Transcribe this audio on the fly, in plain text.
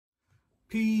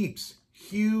Peeps,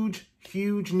 huge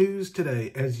news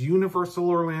today as Universal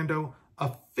Orlando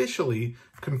officially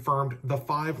confirmed the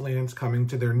 5 lands coming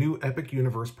to their new Epic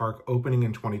Universe Park opening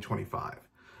in 2025.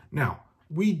 Now,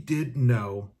 we did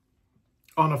know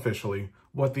unofficially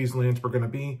what these lands were going to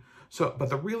be, but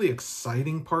the really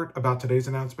exciting part about today's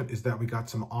announcement is that we got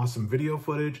some awesome video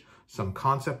footage, some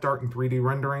concept art and 3D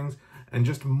renderings, and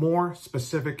just more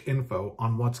specific info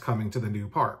on what's coming to the new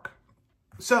park.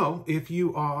 So, if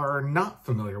you are not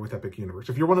familiar with Epic Universe,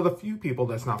 if you're one of the few people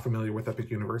that's not familiar with Epic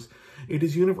Universe, it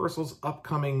is Universal's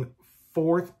upcoming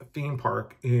 4th theme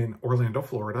park in Orlando,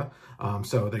 Florida.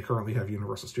 So they currently have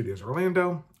Universal Studios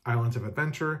Orlando, Islands of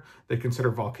Adventure. They consider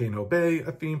Volcano Bay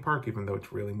a theme park, even though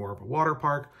it's really more of a water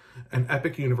park. And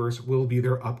Epic Universe will be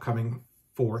their upcoming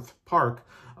 4th park.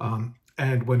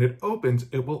 And when it opens,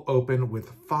 it will open with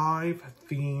 5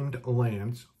 themed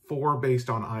lands, 4 based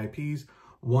on IPs,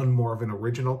 1 more of an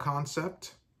original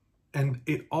concept. And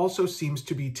it also seems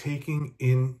to be taking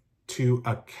into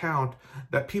account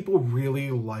that people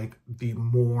really like the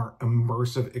more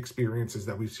immersive experiences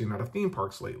that we've seen out of theme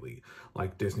parks lately,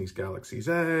 like Disney's Galaxy's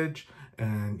Edge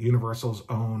and Universal's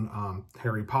own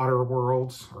Harry Potter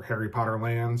worlds, or Harry Potter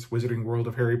lands, Wizarding World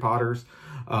of Harry Potters.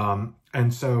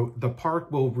 And so the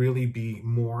park will really be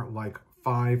more like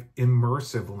 5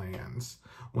 immersive lands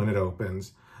when it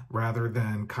opens, rather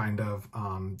than kind of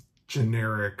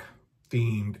generic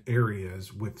themed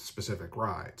areas with specific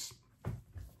rides.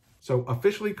 So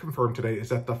officially confirmed today is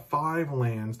that the 5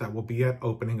 lands that will be at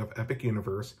opening of Epic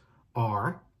Universe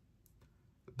are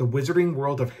the Wizarding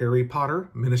World of Harry Potter,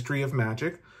 Ministry of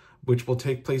Magic, which will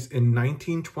take place in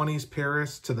 1920s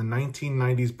Paris to the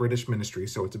 1990s British Ministry.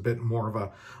 So it's a bit more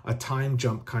of a time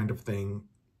jump kind of thing.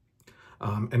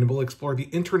 And it will explore the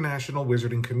international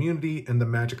wizarding community and the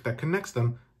magic that connects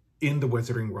them in the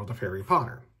Wizarding World of Harry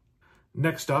Potter.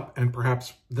 Next up, and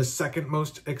perhaps the second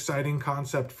most exciting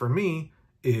concept for me,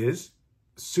 is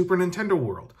Super Nintendo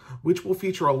World, which will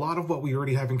feature a lot of what we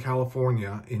already have in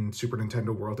California in Super Nintendo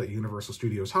World at Universal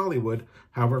Studios Hollywood,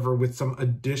 however, with some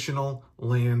additional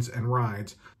lands and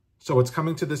rides. So what's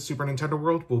coming to this Super Nintendo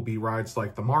World will be rides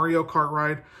like the Mario Kart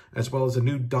ride, as well as a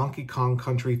new Donkey Kong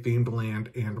Country themed land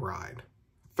and ride.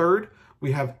 Third,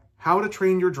 we have How to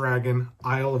Train Your Dragon,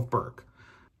 Isle of Berk.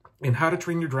 In How to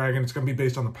Train Your Dragon, it's going to be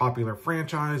based on the popular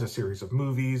franchise, a series of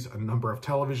movies, a number of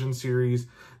television series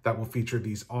that will feature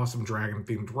these awesome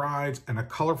dragon-themed rides, and a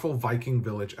colorful Viking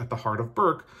village at the heart of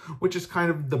Berk, which is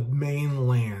kind of the main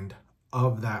land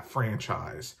of that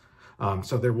franchise.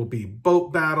 So there will be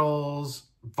boat battles,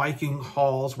 Viking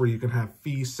halls where you can have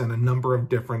feasts, and a number of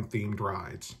different themed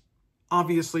rides.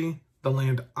 Obviously, the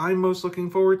land I'm most looking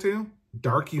forward to,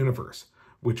 Dark Universe,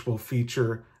 which will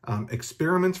feature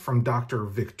experiments from Dr.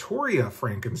 Victoria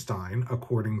Frankenstein,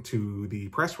 according to the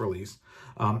press release,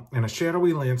 and a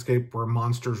shadowy landscape where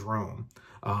monsters roam.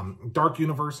 Dark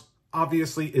Universe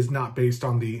obviously is not based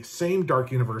on the same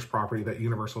Dark Universe property that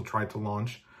Universal tried to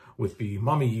launch with the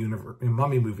Mummy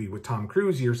movie with Tom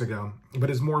Cruise years ago,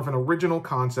 but is more of an original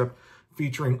concept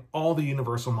featuring all the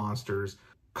Universal monsters.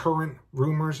 Current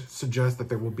rumors suggest that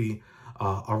there will be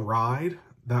a ride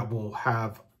that will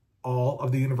have all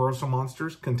of the Universal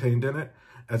monsters contained in it,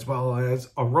 as well as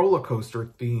a roller coaster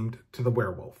themed to the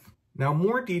werewolf. Now,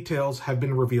 more details have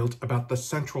been revealed about the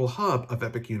central hub of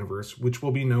Epic Universe, which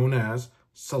will be known as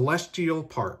Celestial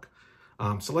Park.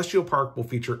 Celestial Park will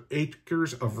feature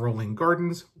acres of rolling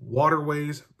gardens,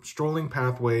 waterways, strolling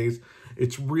pathways.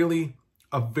 It's really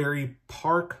a very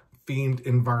park-themed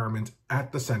environment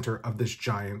at the center of this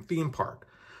giant theme park.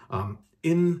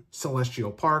 In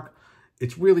Celestial Park,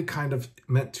 it's really kind of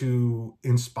meant to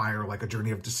inspire like a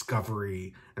journey of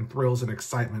discovery and thrills and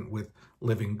excitement, with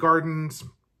living gardens,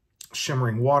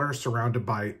 shimmering water surrounded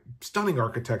by stunning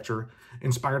architecture,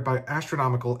 inspired by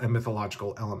astronomical and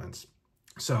mythological elements.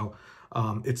 So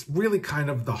it's really kind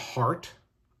of the heart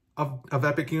of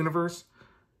Epic Universe,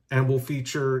 and will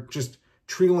feature just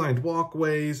tree-lined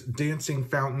walkways, dancing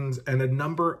fountains, and a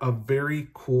number of very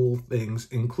cool things,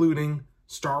 including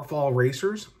Starfall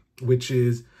Racers, which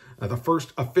is the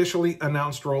first officially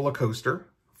announced roller coaster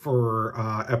for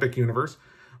Epic Universe,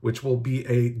 which will be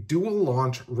a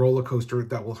dual-launch roller coaster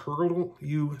that will hurtle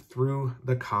you through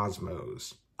the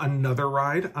cosmos. Another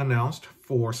ride announced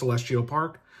for Celestial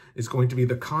Park is going to be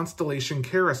the Constellation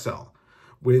Carousel,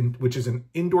 which is an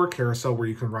indoor carousel where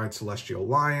you can ride celestial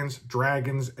lions,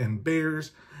 dragons, and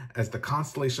bears as the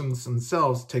constellations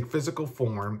themselves take physical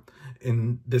form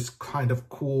in this kind of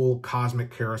cool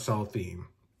cosmic carousel theme.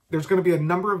 There's going to be a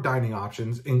number of dining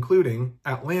options, including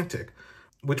Atlantic,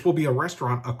 which will be a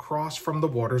restaurant across from the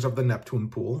waters of the Neptune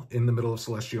pool in the middle of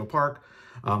Celestial Park,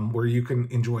 where you can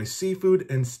enjoy seafood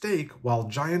and steak while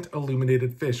giant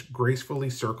illuminated fish gracefully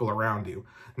circle around you.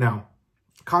 Now,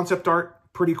 concept art,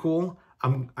 pretty cool.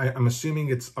 I'm assuming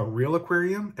it's a real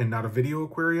aquarium and not a video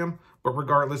aquarium, but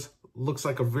regardless, looks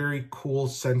like a very cool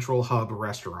central hub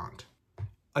restaurant.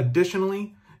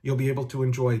 Additionally, you'll be able to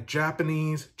enjoy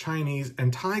Japanese, Chinese,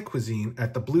 and Thai cuisine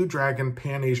at the Blue Dragon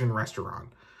Pan-Asian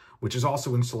restaurant, which is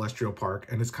also in Celestial Park,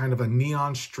 and it's kind of a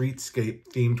neon streetscape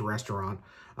themed restaurant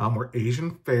where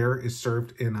Asian fare is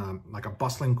served in like a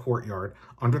bustling courtyard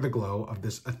under the glow of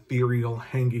this ethereal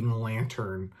hanging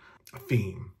lantern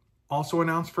theme. Also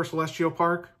announced for Celestial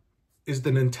Park is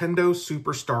the Nintendo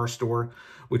Superstar Store,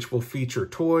 which will feature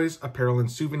toys, apparel,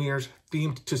 and souvenirs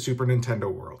themed to Super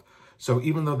Nintendo World. So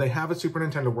even though they have a Super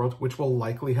Nintendo World, which will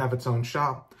likely have its own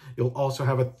shop, you'll also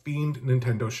have a themed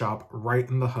Nintendo shop right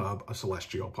in the hub of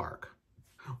Celestial Park.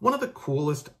 One of the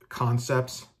coolest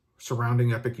concepts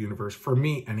surrounding Epic Universe, for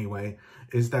me anyway,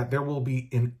 is that there will be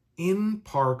an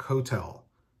in-park hotel.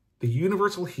 The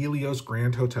Universal Helios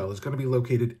Grand Hotel is going to be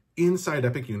located inside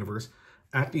Epic Universe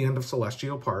at the end of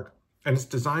Celestial Park, and it's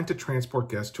designed to transport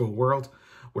guests to a world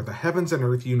where the heavens and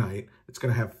earth unite. It's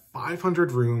going to have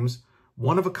 500 rooms,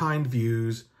 one-of-a-kind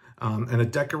views, and a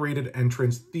decorated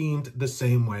entrance themed the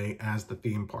same way as the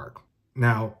theme park.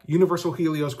 Now, Universal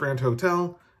Helios Grand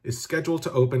Hotel is scheduled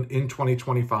to open in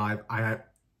 2025.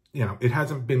 It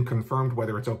hasn't been confirmed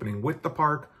whether it's opening with the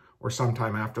park or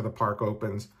sometime after the park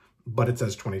opens, but it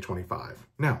says 2025.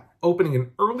 Now, opening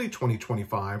in early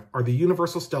 2025 are the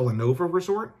Universal Stella Nova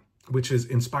Resort, which is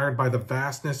inspired by the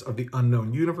vastness of the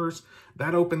unknown universe.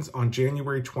 That opens on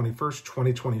January 21st,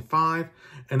 2025,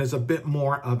 and is a bit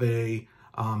more of a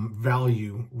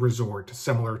value resort,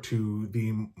 similar to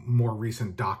the more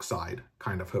recent dockside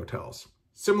kind of hotels.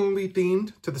 Similarly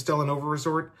themed to the Stella Nova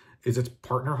Resort is its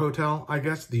partner hotel, I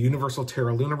guess, the Universal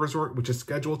Terra Luna Resort, which is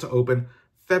scheduled to open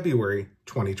February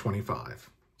 2025.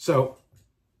 So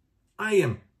I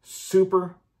am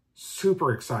super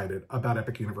excited about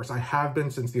Epic Universe. I have been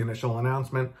since the initial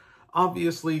announcement.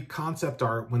 Obviously, concept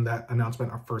art, when that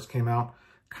announcement first came out,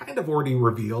 kind of already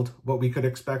revealed what we could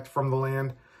expect from the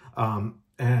land.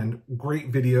 And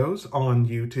great videos on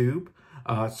YouTube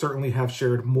certainly have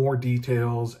shared more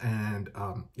details and,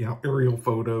 aerial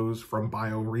photos from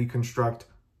BioReconstruct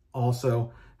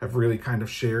also have really kind of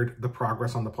shared the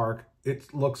progress on the park.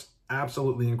 It looks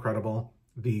absolutely incredible.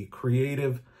 The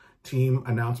creative team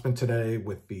announcement today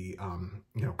with the,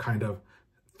 kind of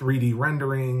 3D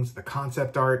renderings, the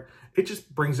concept art, it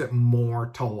just brings it more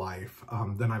to life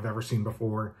than I've ever seen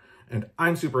before. And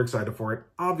I'm super excited for it.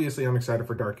 Obviously, I'm excited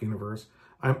for Dark Universe.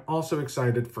 I'm also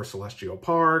excited for Celestial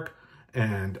Park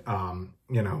and,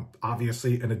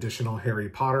 obviously an additional Harry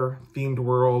Potter themed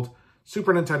world.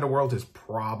 Super Nintendo World is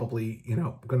probably,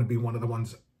 going to be one of the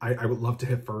ones I would love to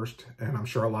hit first. And I'm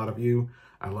sure a lot of you.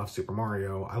 I love Super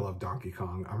Mario. I love Donkey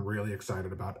Kong. I'm really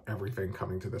excited about everything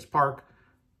coming to this park.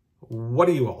 What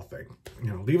do you all think?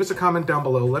 Leave us a comment down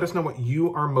below. Let us know what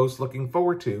you are most looking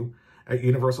forward to at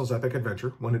Universal's Epic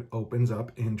Adventure when it opens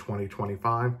up in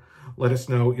 2025. Let us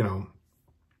know,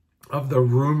 of the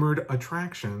rumored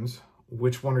attractions,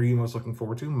 which one are you most looking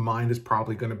forward to? Mine is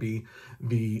probably going to be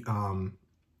the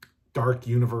Dark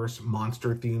Universe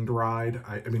monster themed ride.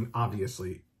 I mean,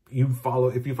 obviously,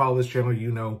 if you follow this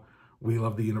channel, we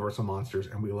love the Universal monsters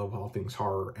and we love all things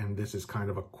horror. And this is kind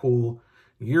of a cool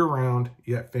year-round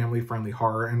yet family-friendly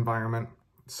horror environment.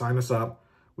 Sign us up.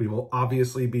 We will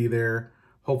obviously be there.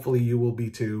 Hopefully you will be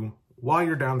too. While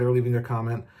you're down there leaving a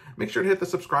comment, make sure to hit the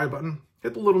subscribe button.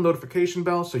 Hit the little notification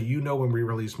bell so you know when we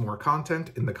release more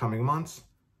content in the coming months.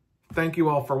 Thank you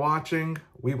all for watching.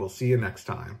 We will see you next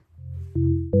time.